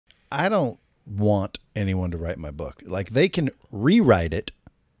I don't want anyone to write my book. Like, they can rewrite it,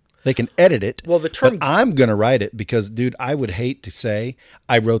 they can edit it. Well, the but term I'm going to write it because, dude, I would hate to say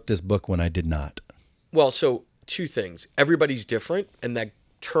I wrote this book when I did not. Well, so two things. Everybody's different, and that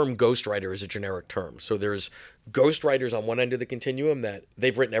term ghostwriter is a generic term. So there's ghostwriters on one end of the continuum that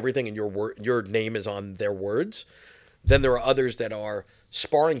they've written everything and your name is on their words. Then there are others that are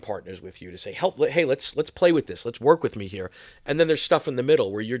sparring partners with you to say, hey, let's play with this. Let's work with me here. And then there's stuff in the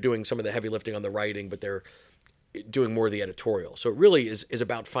middle where you're doing some of the heavy lifting on the writing, but they're doing more of the editorial. So it really is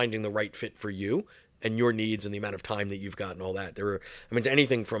about finding the right fit for you and your needs and the amount of time that you've got and all that.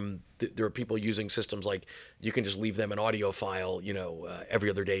 Anything from, there are people using systems like you can just leave them an audio file, every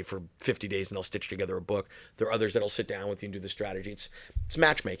other day for 50 days and they'll stitch together a book. There are others that'll sit down with you and do the strategy. It's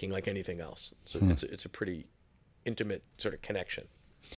matchmaking like anything else. So it's a pretty intimate sort of connection.